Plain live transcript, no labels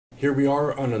Here we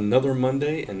are on another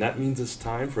Monday, and that means it's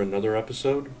time for another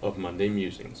episode of Monday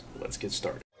Musings. Let's get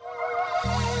started.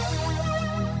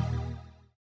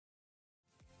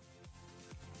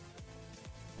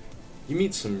 You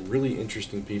meet some really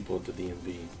interesting people at the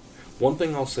DMV. One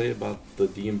thing I'll say about the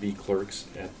DMV clerks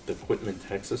at the Quitman,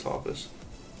 Texas office,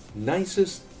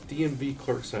 nicest DMV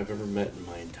clerks I've ever met in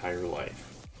my entire life.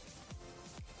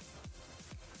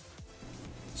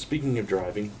 Speaking of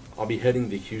driving, I'll be heading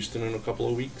to Houston in a couple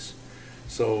of weeks,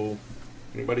 so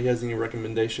anybody has any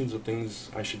recommendations of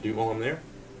things I should do while I'm there,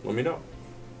 let me know.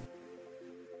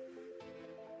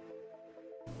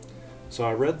 So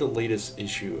I read the latest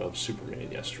issue of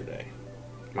Superman yesterday.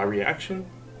 My reaction?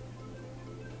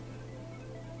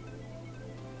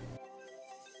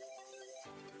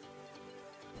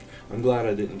 I'm glad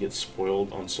I didn't get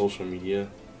spoiled on social media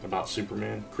about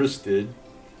Superman. Chris did.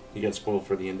 He got spoiled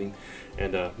for the ending.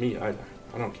 And me, I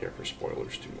don't care for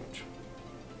spoilers too much.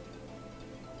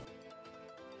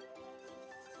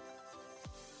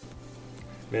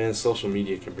 Man, social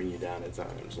media can bring you down at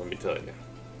times, let me tell you.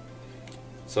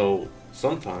 So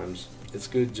sometimes it's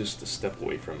good just to step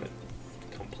away from it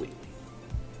completely.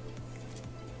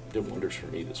 Did wonders for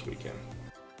me this weekend.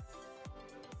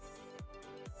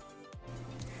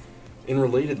 In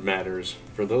related matters,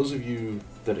 for those of you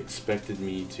that expected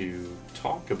me to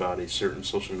talk about a certain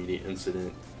social media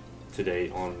incident today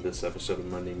on this episode of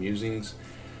Monday Musings,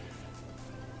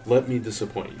 let me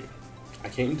disappoint you. I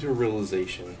came to a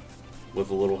realization,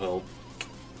 with a little help,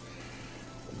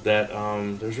 that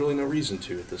there's really no reason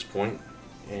to at this point,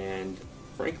 and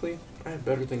frankly, I have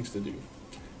better things to do.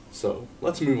 So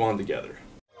let's move on together.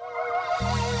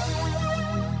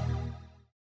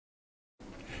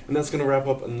 And that's going to wrap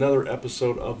up another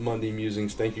episode of Monday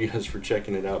Musings. Thank you guys for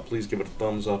checking it out. Please give it a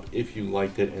thumbs up if you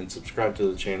liked it, and subscribe to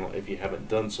the channel if you haven't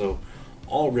done so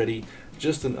already.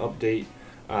 Just an update,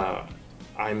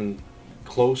 I'm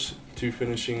close to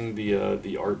finishing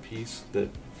the art piece that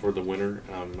for the winter.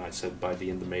 I said by the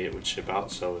end of May it would ship out,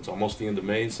 so it's almost the end of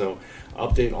May, so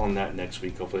update on that next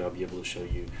week. Hopefully I'll be able to show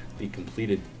you the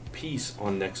completed piece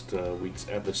on next week's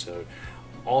episode.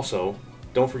 Also,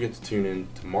 don't forget to tune in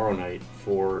tomorrow night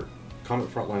for Comment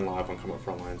Frontline Live on Comment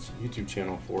Frontline's YouTube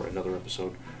channel for another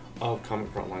episode of Comment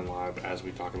Frontline Live as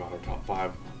we talk about our top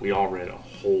 5. We all read a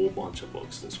whole bunch of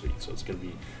books this week, so it's going to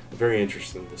be a very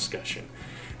interesting discussion.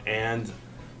 And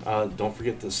don't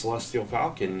forget the Celestial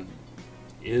Falcon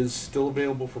is still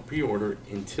available for pre-order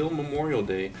until Memorial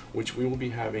Day, which we will be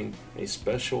having a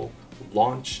special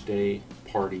launch day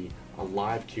party, a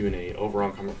live Q&A over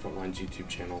on Comment Frontline's YouTube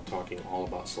channel, talking all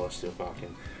about Celestial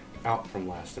Falcon, out from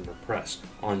Last Ember Press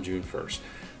on June 1st.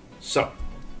 So,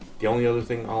 the only other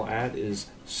thing I'll add is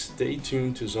stay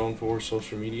tuned to Zone 4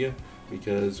 social media,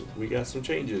 because we got some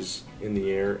changes in the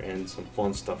air and some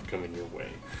fun stuff coming your way.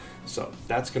 So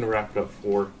that's going to wrap it up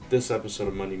for this episode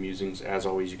of Monday Musings. As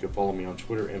always, you can follow me on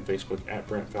Twitter and Facebook at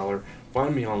Brant Fowler.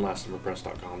 Find me on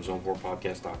LastEmberPress.com,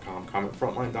 Zone4Podcast.com,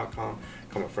 CommentFrontline.com,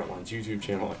 Comment Frontline's YouTube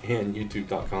channel, and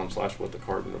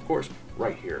YouTube.com/WhatTheCart, and of course,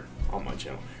 right here on my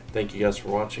channel. Thank you guys for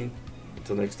watching.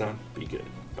 Until next time, be good.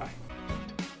 Bye.